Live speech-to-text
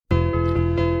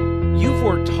You've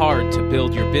worked hard to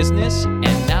build your business,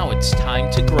 and now it's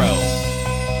time to grow.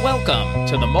 Welcome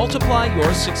to the Multiply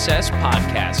Your Success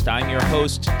podcast. I'm your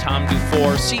host, Tom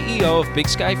Dufour, CEO of Big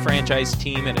Sky Franchise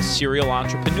Team and a serial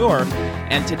entrepreneur.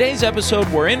 And today's episode,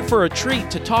 we're in for a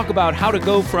treat to talk about how to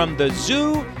go from the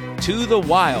zoo to the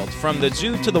wild. From the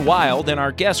zoo to the wild, and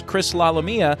our guest, Chris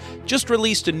LaLamia, just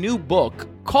released a new book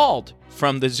called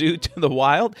From the Zoo to the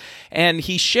Wild, and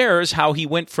he shares how he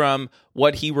went from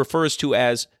what he refers to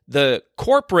as the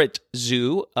corporate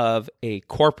zoo of a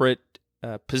corporate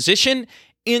position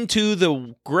into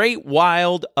the great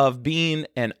wild of being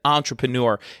an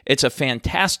entrepreneur. It's a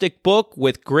fantastic book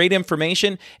with great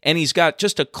information, and he's got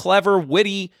just a clever,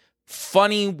 witty,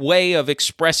 funny way of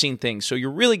expressing things. So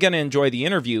you're really going to enjoy the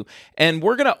interview. And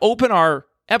we're going to open our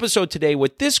episode today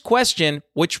with this question,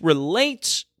 which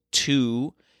relates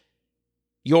to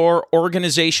your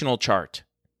organizational chart.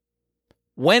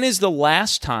 When is the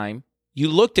last time you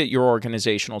looked at your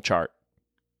organizational chart?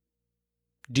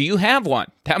 Do you have one?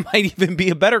 That might even be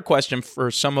a better question for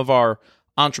some of our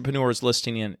entrepreneurs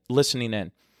listening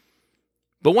in.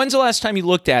 But when's the last time you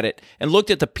looked at it and looked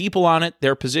at the people on it,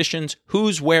 their positions,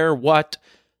 who's, where, what,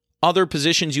 other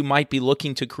positions you might be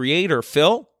looking to create or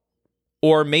fill,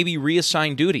 or maybe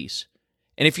reassign duties?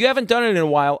 And if you haven't done it in a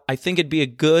while, I think it'd be a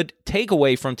good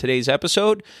takeaway from today's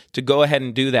episode to go ahead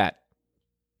and do that.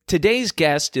 Today's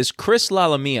guest is Chris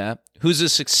LaLamia, who's a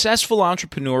successful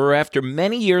entrepreneur who, after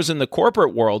many years in the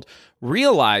corporate world,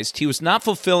 realized he was not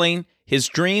fulfilling his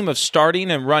dream of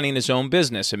starting and running his own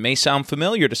business. It may sound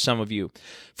familiar to some of you.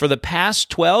 For the past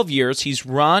 12 years, he's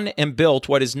run and built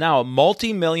what is now a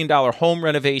multi-million-dollar home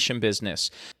renovation business.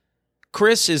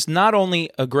 Chris is not only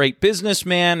a great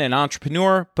businessman and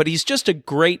entrepreneur, but he's just a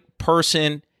great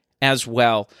person as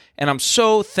well. And I'm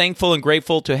so thankful and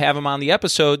grateful to have him on the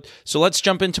episode. So let's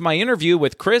jump into my interview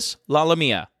with Chris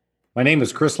LaLamia. My name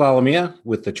is Chris LaLamia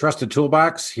with the Trusted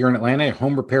Toolbox here in Atlanta,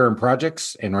 home repair and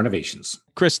projects and renovations.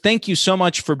 Chris, thank you so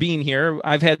much for being here.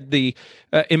 I've had the,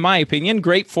 in my opinion,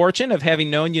 great fortune of having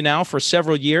known you now for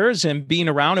several years and being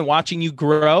around and watching you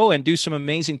grow and do some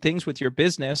amazing things with your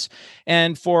business.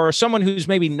 And for someone who's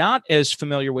maybe not as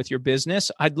familiar with your business,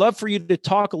 I'd love for you to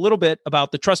talk a little bit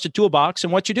about the Trusted Toolbox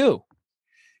and what you do.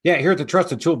 Yeah, here at the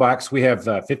Trusted Toolbox, we have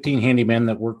 15 handymen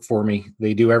that work for me.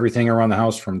 They do everything around the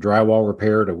house, from drywall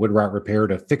repair to wood rot repair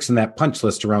to fixing that punch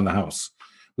list around the house.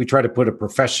 We try to put a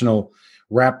professional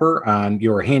wrapper on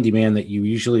your handyman that you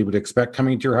usually would expect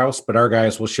coming to your house, but our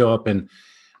guys will show up in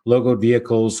logoed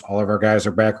vehicles. All of our guys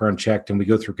are background checked, and we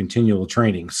go through continual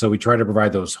training. So we try to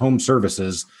provide those home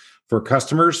services for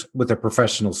customers with a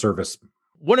professional service.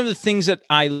 One of the things that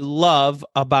I love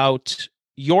about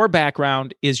your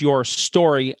background is your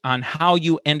story on how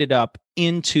you ended up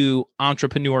into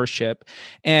entrepreneurship.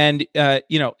 And,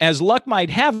 as luck might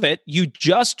have it, you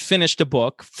just finished a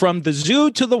book, From the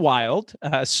Zoo to the Wild.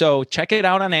 So check it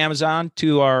out on Amazon.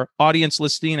 To our audience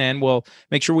listening, and we'll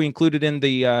make sure we include it in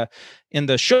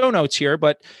the show notes here.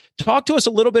 But talk to us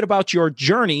a little bit about your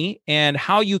journey and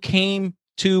how you came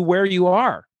to where you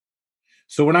are.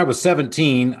 So when I was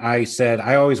 17, I said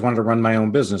I always wanted to run my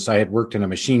own business. I had worked in a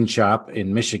machine shop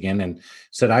in Michigan and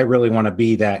said, I really want to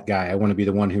be that guy. I want to be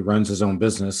the one who runs his own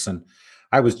business. And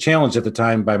I was challenged at the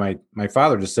time by my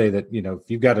father to say that, if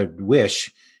you've got a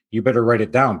wish, you better write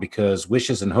it down, because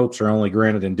wishes and hopes are only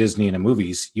granted in Disney and in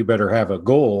movies. You better have a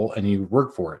goal and you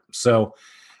work for it. So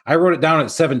I wrote it down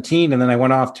at 17, and then I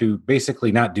went off to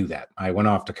basically not do that. I went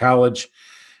off to college,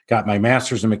 got my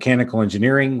master's in mechanical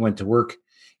engineering, went to work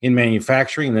in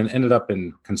manufacturing, and then ended up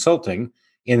in consulting,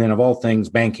 and then of all things,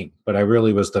 banking. But I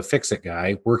really was the fix-it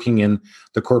guy working in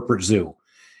the corporate zoo.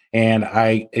 And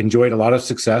I enjoyed a lot of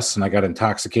success, and I got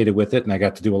intoxicated with it, and I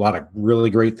got to do a lot of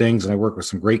really great things, and I worked with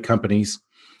some great companies.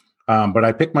 But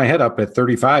I picked my head up at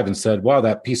 35 and said, wow,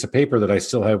 that piece of paper that I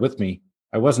still have with me,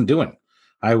 I wasn't doing.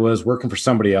 I was working for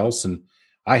somebody else, and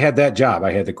I had that job.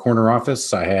 I had the corner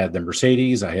office, I had the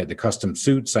Mercedes, I had the custom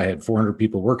suits, I had 400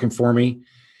 people working for me.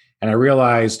 And I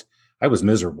realized I was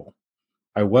miserable.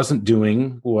 I wasn't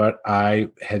doing what I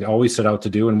had always set out to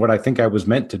do and what I think I was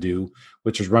meant to do,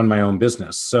 which is run my own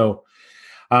business. So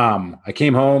I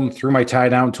came home, threw my tie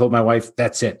down, told my wife,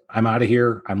 that's it. I'm out of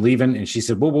here. I'm leaving. And she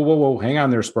said, whoa. Hang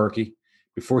on there, Sparky.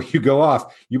 Before you go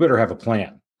off, you better have a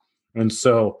plan. And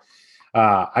so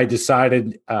I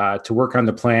decided to work on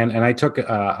the plan. And I took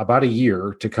about a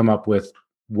year to come up with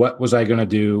what was I going to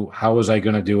do? How was I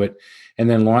going to do it? And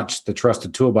then launched the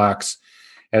Trusted Toolbox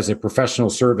as a professional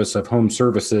service of home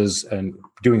services and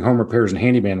doing home repairs and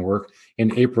handyman work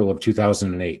in April of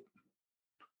 2008.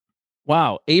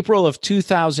 Wow, April of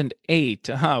 2008.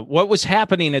 What was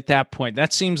happening at that point?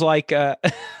 That seems like a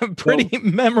So, pretty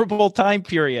memorable time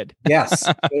period. yes,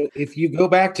 so if you go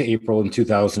back to April in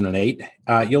 2008,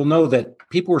 you'll know that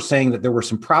people were saying that there were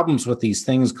some problems with these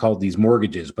things called these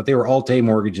mortgages, but they were Alt-A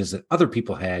mortgages that other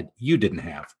people had, you didn't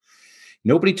have.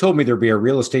 Nobody told me there'd be a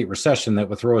real estate recession that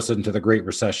would throw us into the Great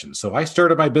Recession. So I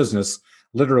started my business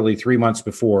literally 3 months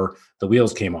before the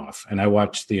wheels came off, and I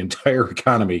watched the entire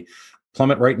economy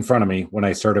plummet right in front of me when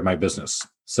I started my business.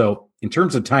 So in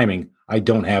terms of timing, I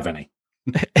don't have any.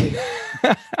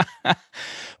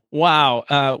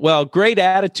 Wow. Well, great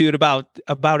attitude about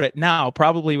it now.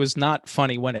 Probably was not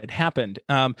funny when it happened.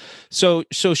 So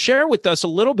share with us a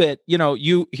little bit.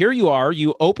 You are.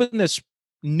 You open this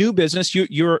new business.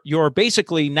 You're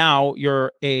basically now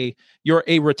you're a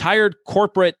retired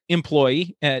corporate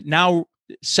employee, now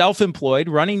self-employed,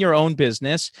 running your own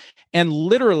business, and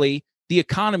literally the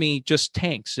economy just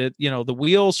tanks. The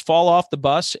wheels fall off the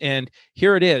bus, and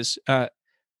here it is.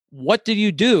 What did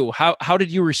you do? How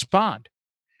did you respond?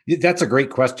 That's a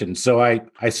great question. So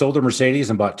I sold a Mercedes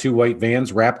and bought two white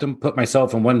vans, wrapped them, put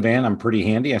myself in one van. I'm pretty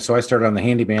handy. And so I started on the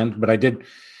handyman, but I did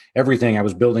everything. I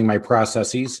was building my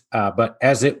processes. But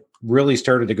as it really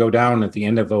started to go down at the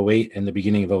end of '08 and the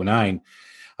beginning of '09,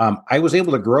 I was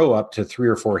able to grow up to 3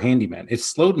 or 4 handymen. It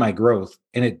slowed my growth,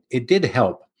 and it did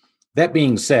help. That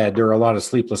being said, there are a lot of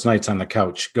sleepless nights on the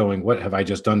couch going, what have I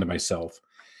just done to myself?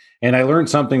 And I learned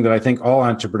something that I think all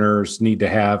entrepreneurs need to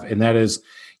have, and that is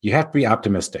you have to be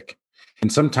optimistic,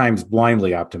 and sometimes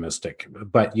blindly optimistic,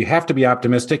 but you have to be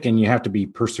optimistic and you have to be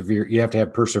you have to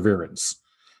have perseverance.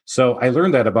 So I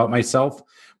learned that about myself,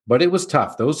 but it was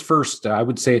tough. Those first, I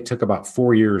would say it took about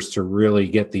 4 years to really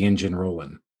get the engine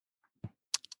rolling.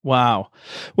 Wow.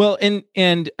 Well,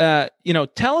 and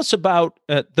tell us about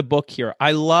the book here.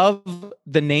 I love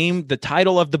the name, the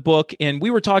title of the book, and we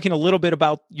were talking a little bit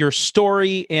about your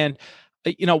story and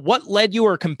what led you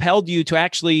or compelled you to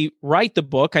actually write the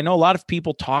book. I know a lot of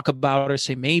people talk about it,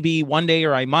 say maybe one day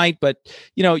or I might, but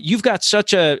you've got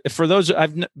for those,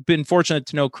 I've been fortunate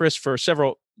to know Chris for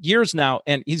several years now,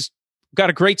 and he's got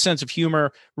a great sense of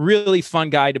humor, really fun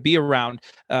guy to be around.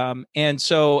 And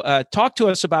so talk to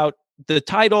us about the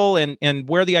title and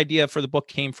where the idea for the book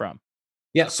came from.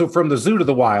 Yeah, so from the zoo to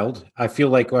the wild, I feel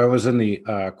like when I was in the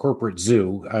corporate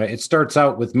zoo, it starts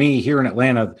out with me here in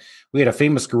Atlanta. We had a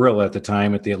famous gorilla at the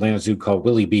time at the Atlanta Zoo called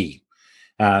Willie B.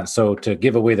 So to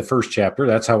give away the first chapter,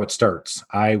 that's how it starts.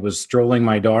 I was strolling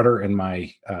my daughter and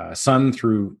my son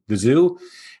through the zoo,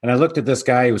 and I looked at this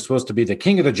guy who was supposed to be the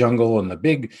king of the jungle and the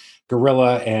big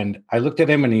gorilla, and I looked at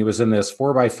him, and he was in this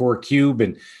 4x4 cube,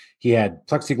 and he had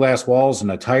plexiglass walls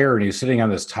and a tire, and he was sitting on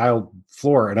this tiled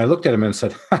floor. And I looked at him and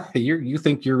said, you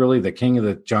think you're really the king of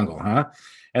the jungle, huh?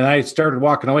 And I started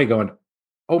walking away going,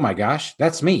 oh my gosh,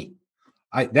 that's me.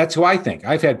 That's who I think.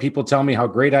 I've had people tell me how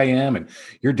great I am and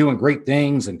you're doing great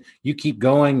things and you keep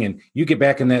going and you get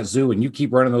back in that zoo and you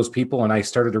keep running those people. And I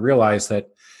started to realize that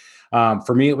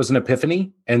for me, it was an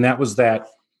epiphany. And that was that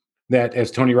as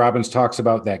Tony Robbins talks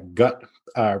about, that gut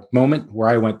moment where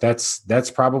I went,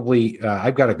 that's probably,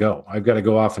 I've got to go. I've got to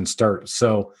go off and start.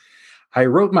 So I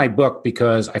wrote my book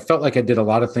because I felt like I did a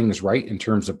lot of things right in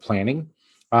terms of planning.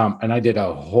 And I did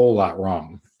a whole lot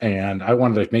wrong. And I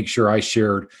wanted to make sure I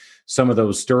shared some of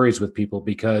those stories with people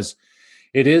because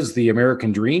it is the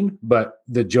American dream. But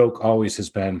the joke always has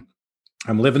been,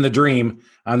 I'm living the dream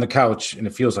on the couch and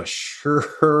it feels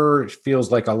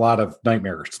like a lot of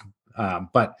nightmares.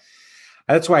 But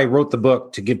that's why I wrote the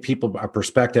book, to give people a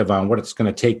perspective on what it's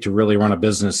going to take to really run a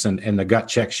business and the gut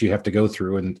checks you have to go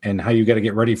through and how you got to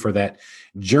get ready for that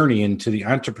journey into the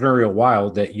entrepreneurial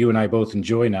wild that you and I both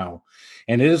enjoy now.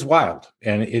 And it is wild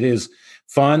and it is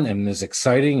fun and it's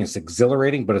exciting. It's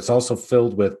exhilarating, but it's also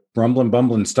filled with rumbling,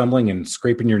 bumbling, stumbling, and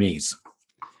scraping your knees.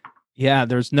 Yeah,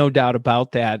 there's no doubt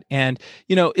about that. And,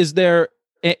 are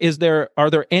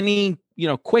there any,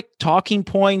 quick talking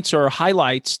points or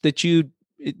highlights that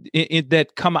that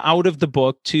come out of the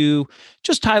book to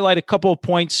just highlight a couple of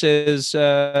points as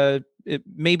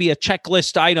maybe a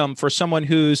checklist item for someone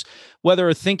who's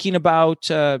whether thinking about,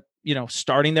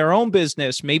 starting their own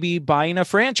business, maybe buying a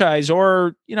franchise,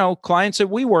 or, clients that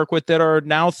we work with that are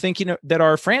now thinking that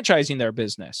are franchising their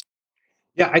business?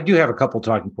 Yeah, I do have a couple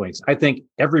talking points. I think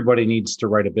everybody needs to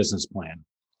write a business plan,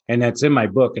 and that's in my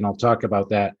book. And I'll talk about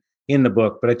that in the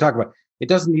book, but I talk about it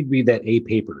doesn't need to be that A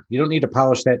paper. You don't need to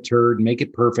polish that turd, make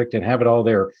it perfect and have it all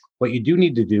there. What you do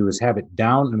need to do is have it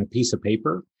down on a piece of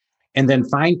paper and then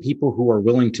find people who are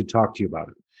willing to talk to you about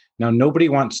it. Now, nobody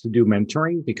wants to do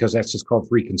mentoring because that's just called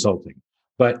free consulting.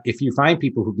 But if you find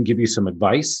people who can give you some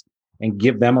advice and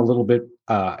give them a little bit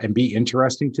and be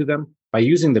interesting to them, by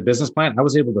using the business plan, I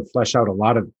was able to flesh out a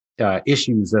lot of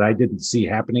issues that I didn't see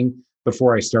happening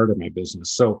before I started my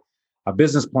business. So a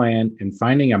business plan and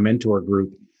finding a mentor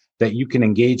group that you can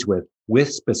engage with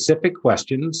specific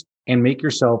questions and make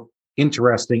yourself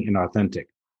interesting and authentic.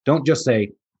 Don't just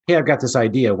say, hey, I've got this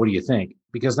idea. What do you think?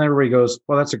 Because then everybody goes,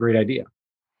 well, that's a great idea.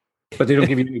 But they don't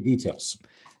give you any details.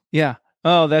 Yeah.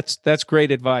 Oh, that's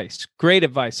great advice. Great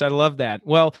advice. I love that.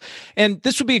 Well, and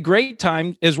this would be a great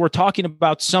time as we're talking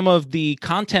about some of the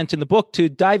content in the book to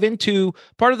dive into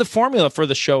part of the formula for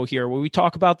the show here, where we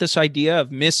talk about this idea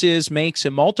of misses, makes,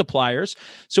 and multipliers.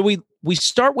 So we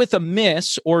start with a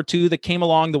miss or two that came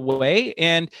along the way.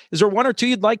 And is there one or two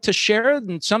you'd like to share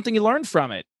and something you learned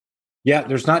from it? Yeah,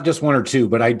 there's not just one or two,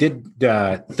 but I did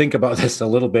think about this a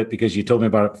little bit because you told me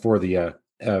about it before the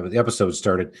episode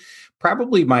started.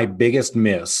 Probably my biggest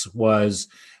miss was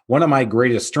one of my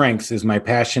greatest strengths is my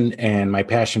passion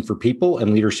for people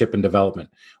and leadership and development,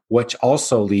 which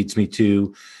also leads me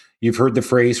to, you've heard the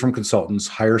phrase from consultants,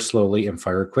 hire slowly and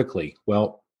fire quickly.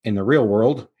 Well, in the real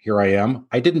world, here I am,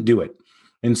 I didn't do it.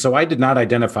 And so I did not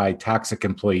identify toxic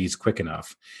employees quick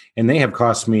enough. And they have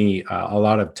cost me a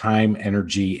lot of time,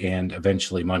 energy, and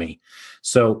eventually money.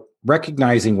 So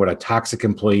recognizing what a toxic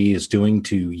employee is doing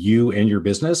to you and your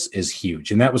business is huge.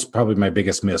 And that was probably my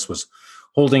biggest miss, was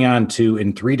holding on to,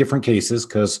 in 3 different cases,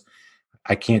 because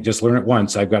I can't just learn it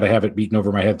once. I've got to have it beaten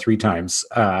over my head 3 times.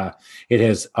 It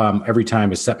has every time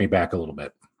has set me back a little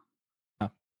bit.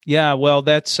 Yeah, well,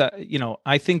 that's,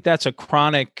 I think that's a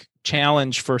chronic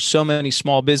challenge for so many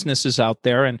small businesses out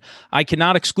there. And I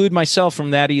cannot exclude myself from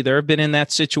that either. I've been in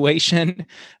that situation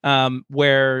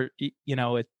where,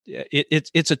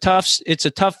 it's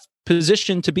a tough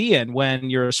position to be in when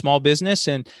you're a small business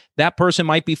and that person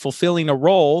might be fulfilling a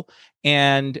role.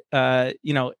 And,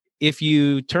 if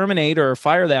you terminate or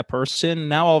fire that person,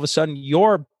 now all of a sudden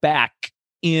you're back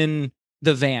in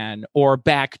the van or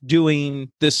back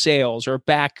doing the sales or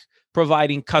back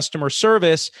providing customer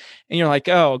service. And you're like,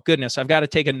 oh goodness, I've got to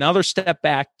take another step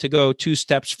back to go 2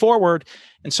 steps forward.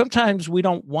 And sometimes we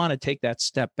don't want to take that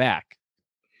step back.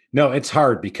 No, it's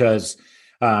hard because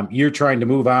you're trying to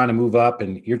move on and move up,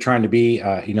 and you're trying to be,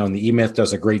 and the E-Myth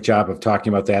does a great job of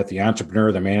talking about that, the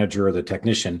entrepreneur, the manager, or the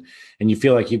technician, and you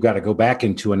feel like you've got to go back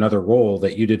into another role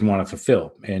that you didn't want to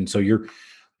fulfill. And so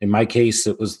in my case,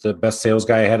 it was the best sales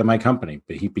guy I had in my company,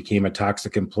 but he became a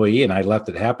toxic employee and I let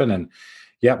it happen. And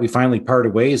yeah, we finally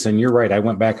parted ways. And you're right. I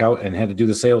went back out and had to do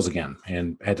the sales again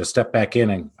and had to step back in,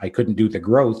 and I couldn't do the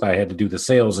growth. I had to do the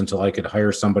sales until I could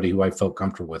hire somebody who I felt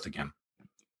comfortable with again.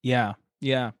 Yeah.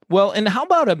 Yeah. Well, and how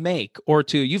about a make or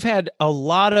two? You've had a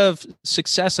lot of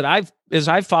success as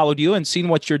I've followed you and seen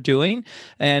what you're doing.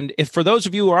 And if for those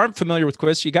of you who aren't familiar with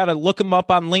Chris, you got to look him up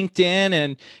on LinkedIn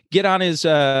and get on his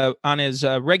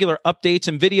regular updates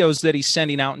and videos that he's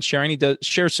sending out and sharing. He does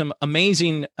share some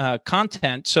amazing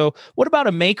content. So what about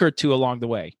a make or two along the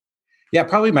way? Yeah,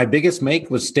 probably my biggest make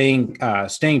was staying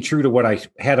true to what I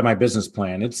had in my business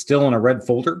plan. It's still in a red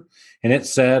folder, and it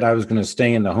said I was going to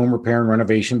stay in the home repair and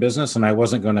renovation business, and I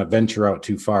wasn't going to venture out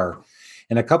too far.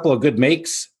 And a couple of good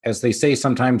makes, as they say,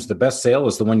 sometimes the best sale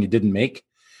is the one you didn't make.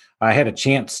 I had a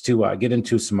chance to get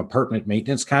into some apartment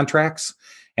maintenance contracts,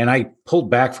 and I pulled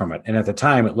back from it. And at the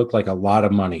time, it looked like a lot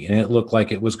of money, and it looked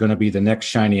like it was going to be the next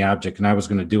shiny object, and I was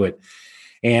going to do it.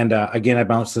 And again, I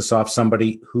bounced this off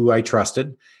somebody who I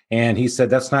trusted. And he said,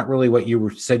 that's not really what you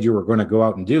said you were going to go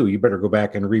out and do. You better go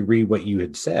back and reread what you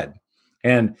had said.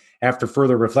 And after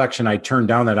further reflection, I turned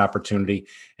down that opportunity.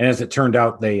 And as it turned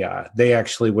out, they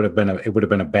actually would have been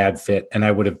a bad fit, and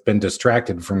I would have been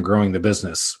distracted from growing the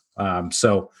business.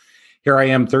 So here I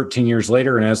am 13 years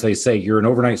later. And as they say, you're an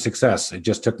overnight success. It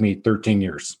just took me 13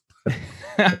 years.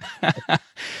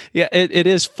 Yeah, it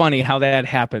is funny how that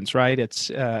happens, right? It's,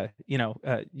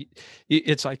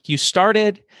 it's like you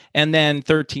started and then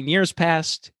 13 years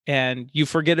passed and you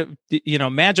forget it,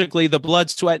 magically the blood,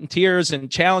 sweat, and tears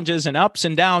and challenges and ups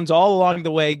and downs all along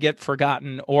the way get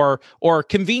forgotten or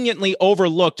conveniently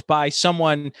overlooked by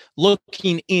someone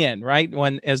looking in, right?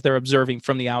 As they're observing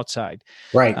from the outside.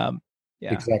 Right.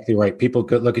 Yeah. Exactly right. People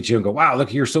could look at you and go, wow,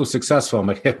 look, you're so successful. I'm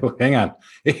like, hang on.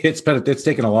 It's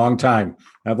taken a long time.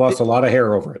 I've lost a lot of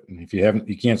hair over it. And if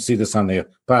you can't see this on the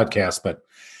podcast, but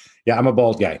yeah, I'm a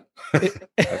bald guy.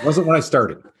 It wasn't when I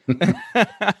started.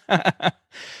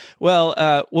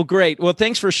 Well, great. Well,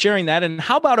 thanks for sharing that. And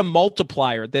how about a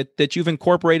multiplier that you've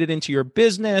incorporated into your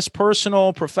business,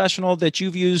 personal, professional, that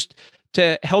you've used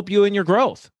to help you in your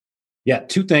growth? Yeah,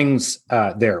 2 things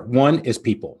there. One is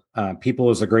people. People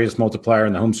is the greatest multiplier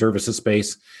in the home services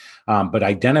space. but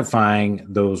identifying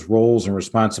those roles and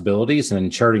responsibilities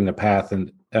and charting the path.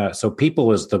 And so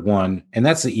people is the one, and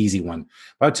that's the easy one.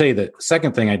 But I'll tell you the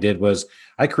second thing I did was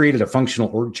I created a functional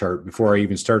org chart before I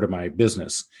even started my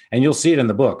business. And you'll see it in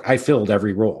the book. I filled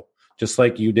every role, just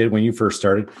like you did when you first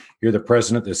started. You're the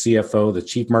president, the CFO, the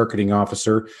chief marketing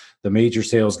officer, the major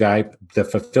sales guy, the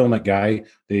fulfillment guy,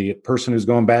 the person who's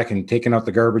going back and taking out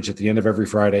the garbage at the end of every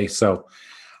Friday. So,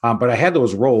 but I had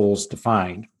those roles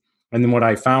defined. And then what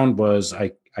I found was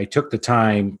I took the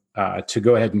time to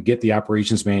go ahead and get the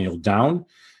operations manual down.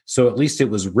 So at least it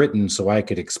was written so I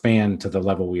could expand to the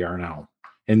level we are now.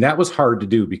 And that was hard to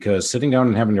do because sitting down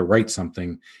and having to write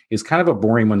something is kind of a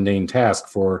boring, mundane task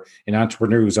for an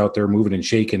entrepreneur who's out there moving and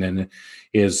shaking and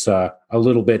is a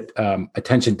little bit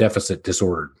attention deficit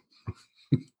disordered.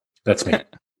 That's me.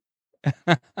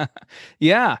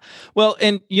 Yeah. Well,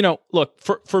 and look,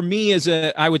 for me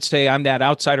I would say I'm that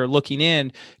outsider looking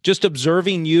in, just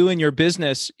observing you and your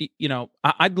business.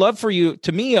 I'd love for you,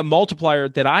 to me, a multiplier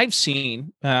that I've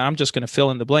seen, I'm just going to fill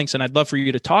in the blanks, and I'd love for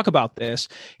you to talk about this,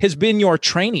 has been your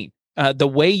training, the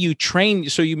way you train.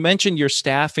 So you mentioned your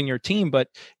staff and your team, but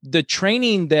the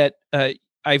training that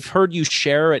I've heard you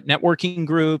share at networking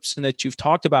groups and that you've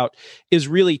talked about is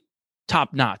really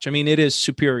top notch. I mean, it is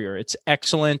superior. It's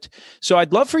excellent. So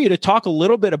I'd love for you to talk a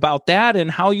little bit about that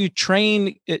and how you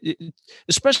train,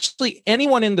 especially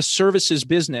anyone in the services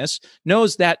business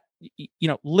knows that,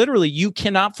 literally you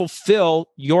cannot fulfill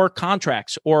your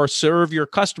contracts or serve your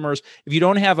customers if you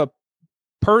don't have a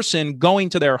person going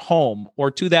to their home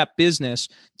or to that business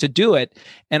to do it.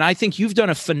 And I think you've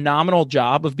done a phenomenal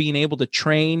job of being able to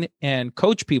train and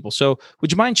coach people. So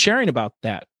would you mind sharing about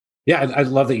that? Yeah, I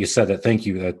love that you said that. Thank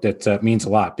you. That means a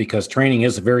lot because training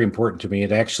is very important to me.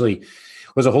 It actually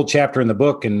was a whole chapter in the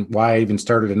book and why I even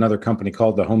started another company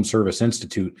called the Home Service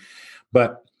Institute.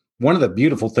 But one of the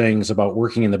beautiful things about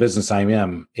working in the business I'm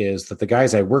in is that the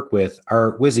guys I work with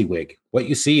are WYSIWYG. What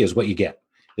you see is what you get.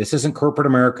 This isn't corporate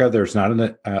America. There's not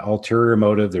an ulterior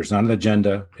motive. There's not an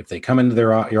agenda. If they come into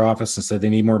your office and say they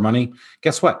need more money,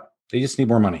 guess what? They just need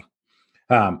more money.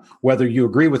 Whether you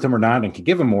agree with them or not and can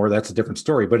give them more, that's a different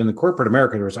story. But in the corporate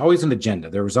America, there was always an agenda.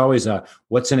 There was always a,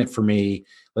 what's in it for me?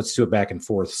 Let's do it back and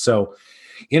forth. So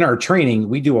in our training,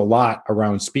 we do a lot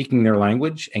around speaking their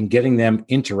language and getting them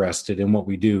interested in what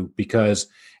we do, because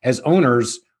as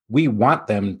owners, we want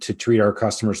them to treat our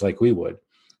customers like we would.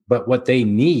 But what they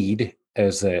need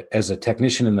as a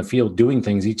technician in the field doing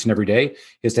things each and every day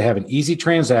is to have an easy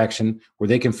transaction where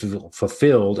they can feel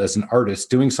fulfilled as an artist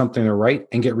doing something they're right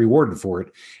and get rewarded for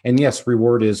it. And yes,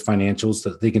 reward is financials,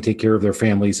 that they can take care of their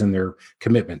families and their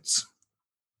commitments.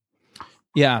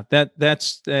 Yeah,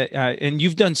 that's and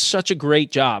you've done such a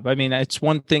great job. I mean, it's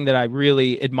one thing that I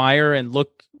really admire and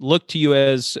look to you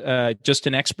as just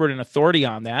an expert and authority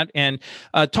on that. And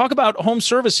talk about Home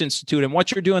Service Institute and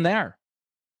what you're doing there.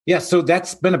 Yeah, so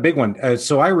that's been a big one.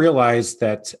 So I realized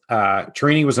that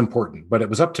training was important, but it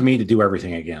was up to me to do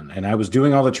everything again. And I was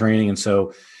doing all the training. And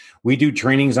so we do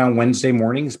trainings on Wednesday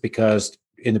mornings because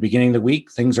in the beginning of the week,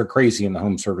 things are crazy in the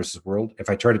home services world. If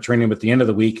I try to train them at the end of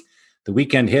the week, the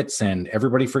weekend hits and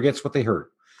everybody forgets what they heard.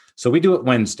 So we do it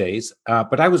Wednesdays,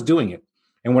 but I was doing it.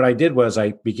 And what I did was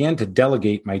I began to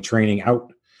delegate my training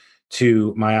out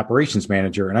to my operations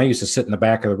manager. And I used to sit in the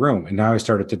back of the room, and now I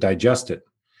started to digest it.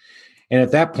 And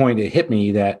at that point, it hit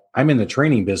me that I'm in the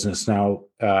training business now,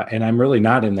 and I'm really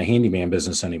not in the handyman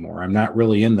business anymore. I'm not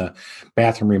really in the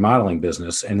bathroom remodeling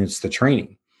business, and it's the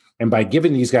training. And by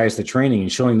giving these guys the training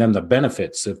and showing them the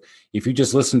benefits of, if you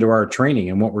just listen to our training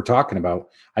and what we're talking about,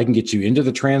 I can get you into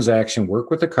the transaction,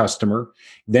 work with the customer,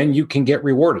 then you can get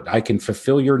rewarded. I can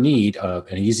fulfill your need of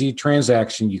an easy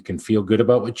transaction. You can feel good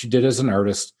about what you did as an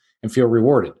artist and feel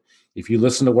rewarded. If you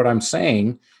listen to what I'm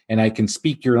saying and I can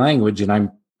speak your language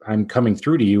and I'm coming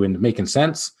through to you and making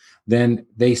sense, then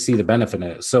they see the benefit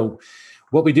in it. So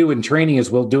what we do in training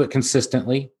is we'll do it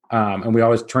consistently. And we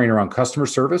always train around customer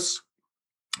service,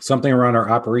 something around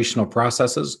our operational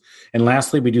processes. And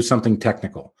lastly, we do something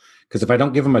technical. Because if I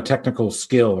don't give them a technical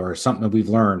skill or something that we've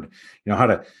learned, how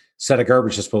to set a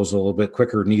garbage disposal a little bit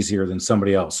quicker and easier than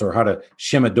somebody else, or how to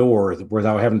shim a door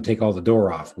without having to take all the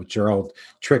door off, which are all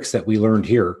tricks that we learned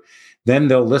here, then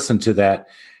they'll listen to that.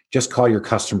 Just call your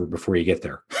customer before you get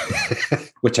there,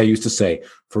 which I used to say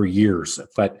for years.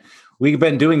 But we've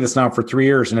been doing this now for 3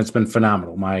 years, and it's been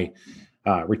phenomenal. My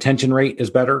retention rate is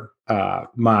better.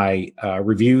 My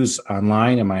reviews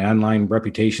online and my online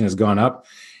reputation has gone up.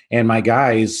 And my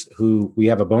guys, who we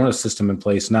have a bonus system in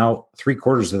place now,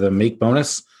 3/4 of them make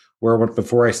bonus, where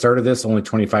before I started this, only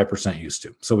 25% used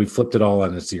to. So we flipped it all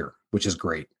on its ear, which is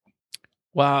great.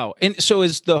 Wow. And so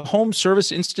is the Home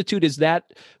Service Institute, is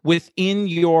that within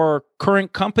your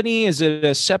current company? Is it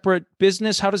a separate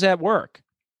business? How does that work?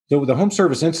 So the Home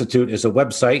Service Institute is a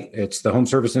website. It's the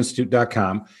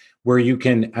homeserviceinstitute.com, where you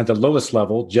can, at the lowest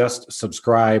level, just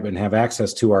subscribe and have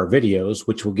access to our videos,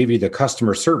 which will give you the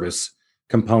customer service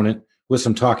component with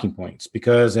some talking points.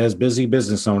 Because as busy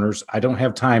business owners, I don't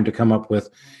have time to come up with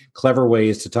clever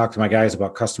ways to talk to my guys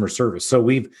about customer service. So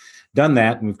we've done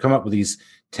that, and we've come up with these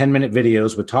 10-minute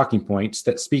videos with talking points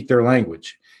that speak their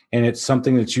language. And it's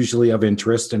something that's usually of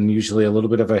interest and usually a little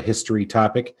bit of a history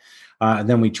topic. And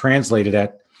then we translate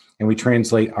it and we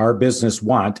translate our business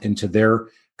want into their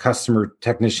customer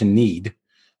technician need.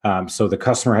 So the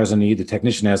customer has a need, the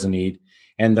technician has a need,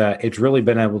 and it's really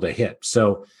been able to hit.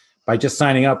 So by just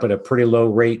signing up at a pretty low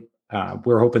rate,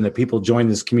 we're hoping that people join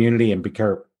this community and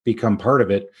become part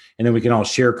of it. And then we can all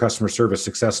share customer service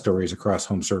success stories across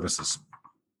home services.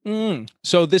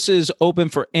 So this is open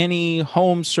for any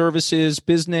home services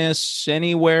business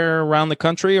anywhere around the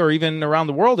country or even around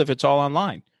the world if it's all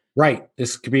online. Right.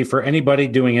 This could be for anybody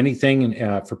doing anything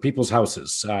for people's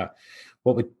houses.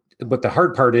 What the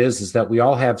hard part is that we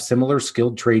all have similar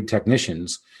skilled trade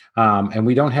technicians, and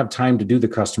we don't have time to do the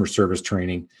customer service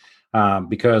training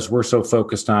because we're so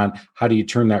focused on how do you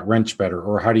turn that wrench better,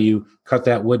 or how do you cut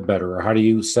that wood better, or how do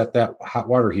you set that hot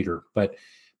water heater. But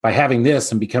by having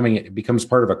this and it becomes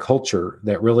part of a culture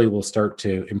that really will start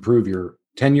to improve your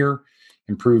tenure,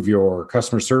 improve your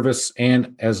customer service.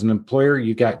 And as an employer,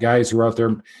 you got guys who are out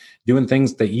there doing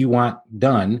things that you want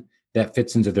done that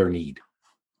fits into their need.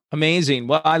 Amazing.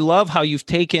 Well, I love how you've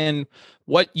taken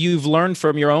what you've learned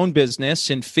from your own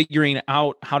business and figuring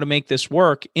out how to make this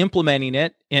work, implementing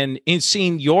it, and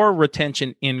seeing your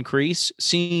retention increase,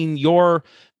 seeing your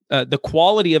the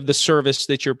quality of the service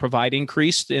that you're providing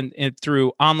increased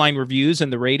through online reviews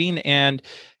and the rating, and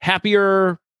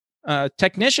happier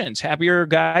technicians, happier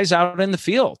guys out in the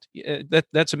field.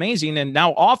 That's amazing. And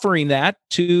now offering that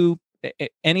to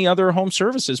any other home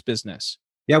services business.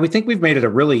 Yeah, we think we've made it a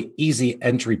really easy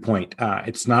entry point.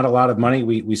 It's not a lot of money.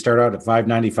 We start out at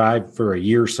 $5.95 for a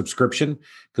year subscription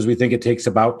because we think it takes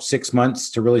about 6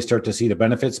 months to really start to see the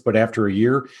benefits. But after a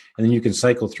year, and then you can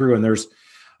cycle through.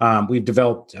 And we've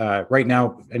developed right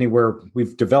now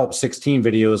we've developed 16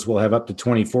 videos. We'll have up to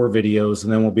 24 videos,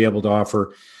 and then we'll be able to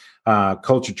offer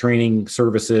culture training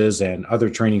services and other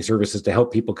training services to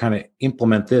help people kind of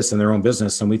implement this in their own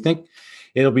business. And we think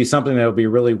it'll be something that will be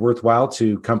really worthwhile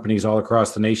to companies all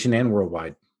across the nation and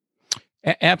worldwide.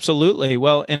 Absolutely.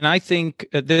 Well, and I think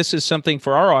this is something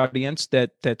for our audience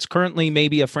that's currently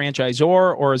maybe a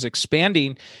franchisor or is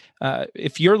expanding.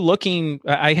 If you're looking,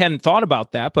 I hadn't thought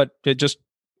about that, but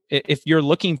if you're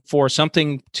looking for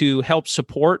something to help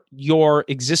support your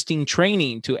existing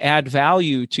training, to add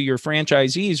value to your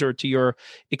franchisees or to your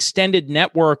extended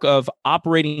network of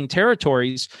operating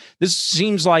territories, this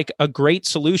seems like a great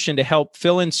solution to help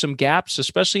fill in some gaps,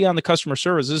 especially on the customer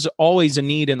service. This is always a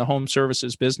need in the home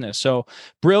services business. So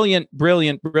brilliant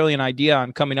idea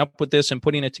on coming up with this and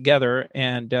putting it together.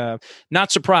 And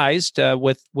not surprised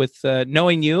with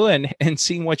knowing you and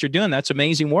seeing what you're doing. That's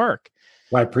amazing work.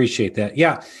 Well, I appreciate that.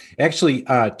 Yeah, actually,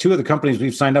 two of the companies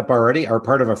we've signed up already are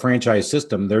part of a franchise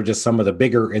system. They're just some of the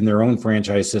bigger in their own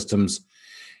franchise systems.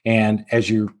 And as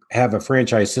you have a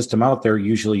franchise system out there,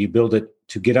 usually you build it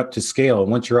to get up to scale. And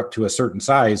once you're up to a certain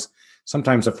size,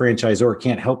 sometimes a franchisor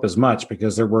can't help as much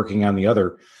because they're working on the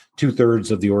other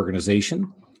 2/3 of the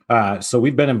organization. So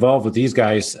we've been involved with these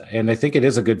guys, and I think it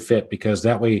is a good fit because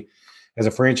that way, as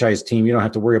a franchise team, you don't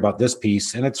have to worry about this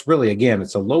piece. And it's really, again,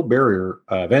 it's a low barrier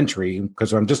of entry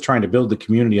because I'm just trying to build the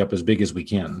community up as big as we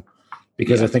can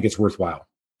because I think it's worthwhile.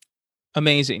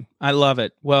 Amazing. I love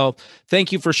it. Well,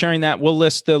 thank you for sharing that. We'll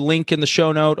list the link in the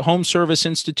show note,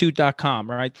 homeserviceinstitute.com,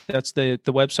 right? That's the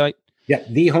website? Yeah,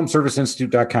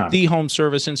 thehomeserviceinstitute.com.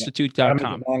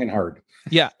 Thehomeserviceinstitute.com. Long and hard.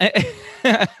 Yeah.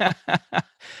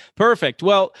 Perfect.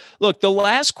 Well, look, the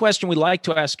last question we like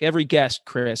to ask every guest,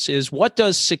 Chris, is what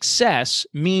does success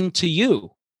mean to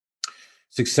you?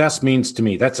 Success means to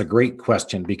me, that's a great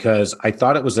question because I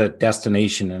thought it was a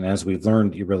destination. And as we've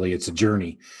learned, it's a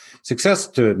journey. Success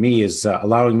to me is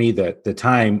allowing me the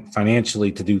time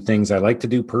financially to do things I like to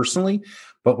do personally.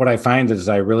 But what I find is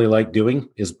I really like doing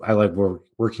is I like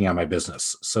working on my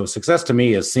business. So success to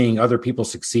me is seeing other people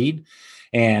succeed.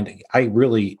 And I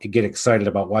really get excited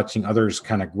about watching others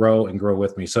kind of grow and grow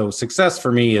with me. So success for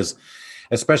me is,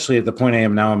 especially at the point I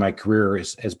am now in my career,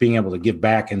 is being able to give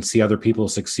back and see other people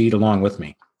succeed along with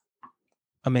me.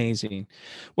 Amazing.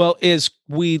 Well, as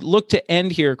we look to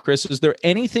end here, Chris, is there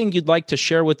anything you'd like to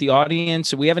share with the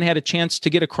audience that we haven't had a chance to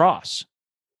get across?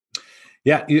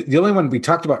 Yeah, the only one we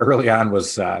talked about early on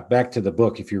was back to the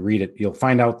book. If you read it, you'll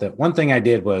find out that one thing I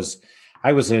did was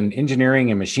I was in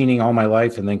engineering and machining all my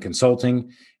life and then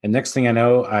consulting. And next thing I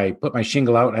know, I put my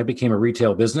shingle out and I became a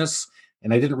retail business.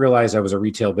 And I didn't realize I was a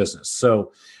retail business.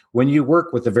 So when you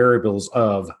work with the variables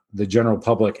of the general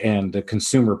public and the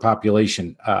consumer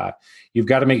population, you've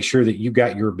got to make sure that you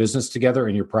got your business together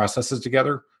and your processes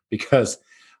together, because,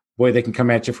 boy, they can come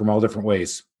at you from all different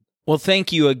ways. Well,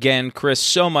 thank you again, Chris,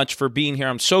 so much for being here.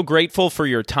 I'm so grateful for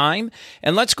your time.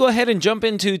 And let's go ahead and jump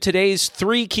into today's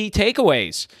 3 key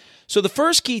takeaways. So the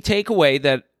first key takeaway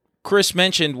that Chris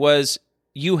mentioned was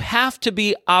you have to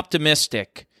be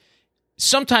optimistic,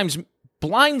 sometimes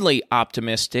blindly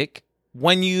optimistic,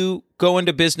 when you go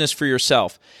into business for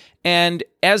yourself. And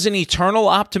as an eternal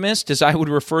optimist, as I would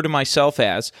refer to myself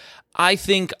as, I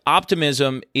think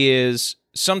optimism is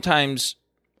sometimes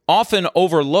often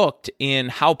overlooked in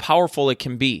how powerful it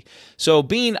can be. So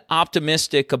being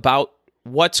optimistic about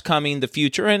what's coming, the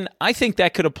future, and I think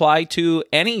that could apply to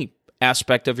any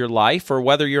aspect of your life or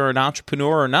whether you're an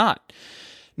entrepreneur or not.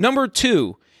 Number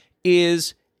 2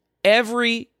 is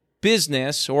every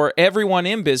business or everyone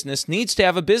in business needs to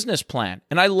have a business plan.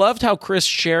 And I loved how Chris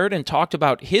shared and talked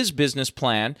about his business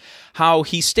plan, how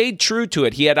he stayed true to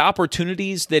it. He had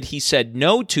opportunities that he said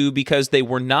no to because they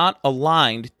were not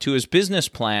aligned to his business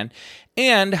plan,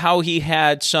 and how he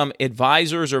had some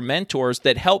advisors or mentors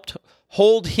that helped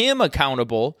hold him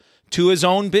accountable to his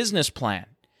own business plan.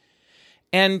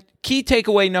 And key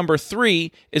takeaway number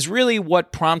 3 is really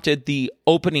what prompted the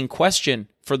opening question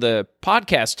for the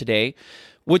podcast today,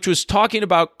 which was talking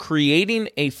about creating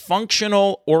a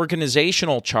functional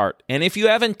organizational chart. And if you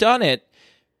haven't done it,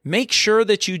 make sure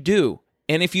that you do.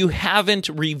 And if you haven't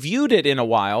reviewed it in a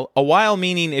while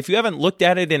meaning if you haven't looked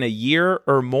at it in a year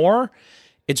or more,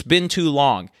 it's been too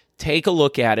long. Take a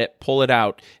look at it, pull it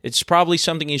out. It's probably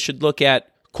something you should look at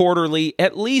quarterly,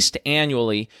 at least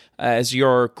annually, as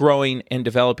you're growing and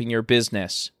developing your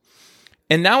business.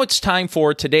 And now it's time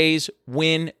for today's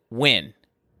win-win.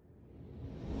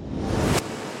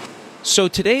 So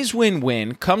today's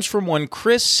win-win comes from when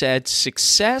Chris said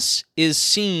success is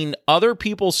seeing other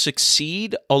people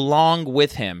succeed along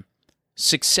with him.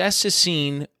 Success is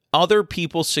seeing other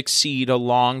people succeed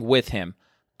along with him.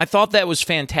 I thought that was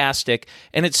fantastic,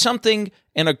 and it's something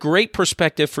and a great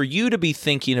perspective for you to be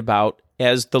thinking about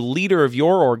as the leader of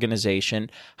your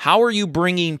organization. How are you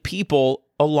bringing people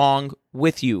along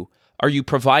with you? Are you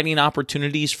providing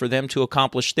opportunities for them to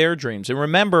accomplish their dreams? And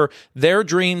remember, their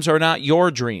dreams are not your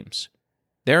dreams.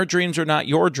 Their dreams are not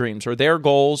your dreams, or their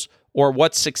goals, or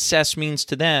what success means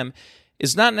to them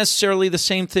is not necessarily the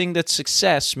same thing that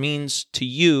success means to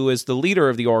you as the leader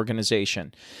of the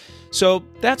organization. So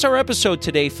that's our episode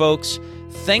today, folks.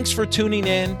 Thanks for tuning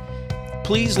in.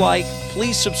 Please like,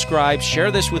 please subscribe, share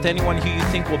this with anyone who you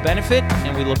think will benefit,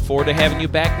 and we look forward to having you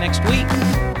back next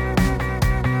week.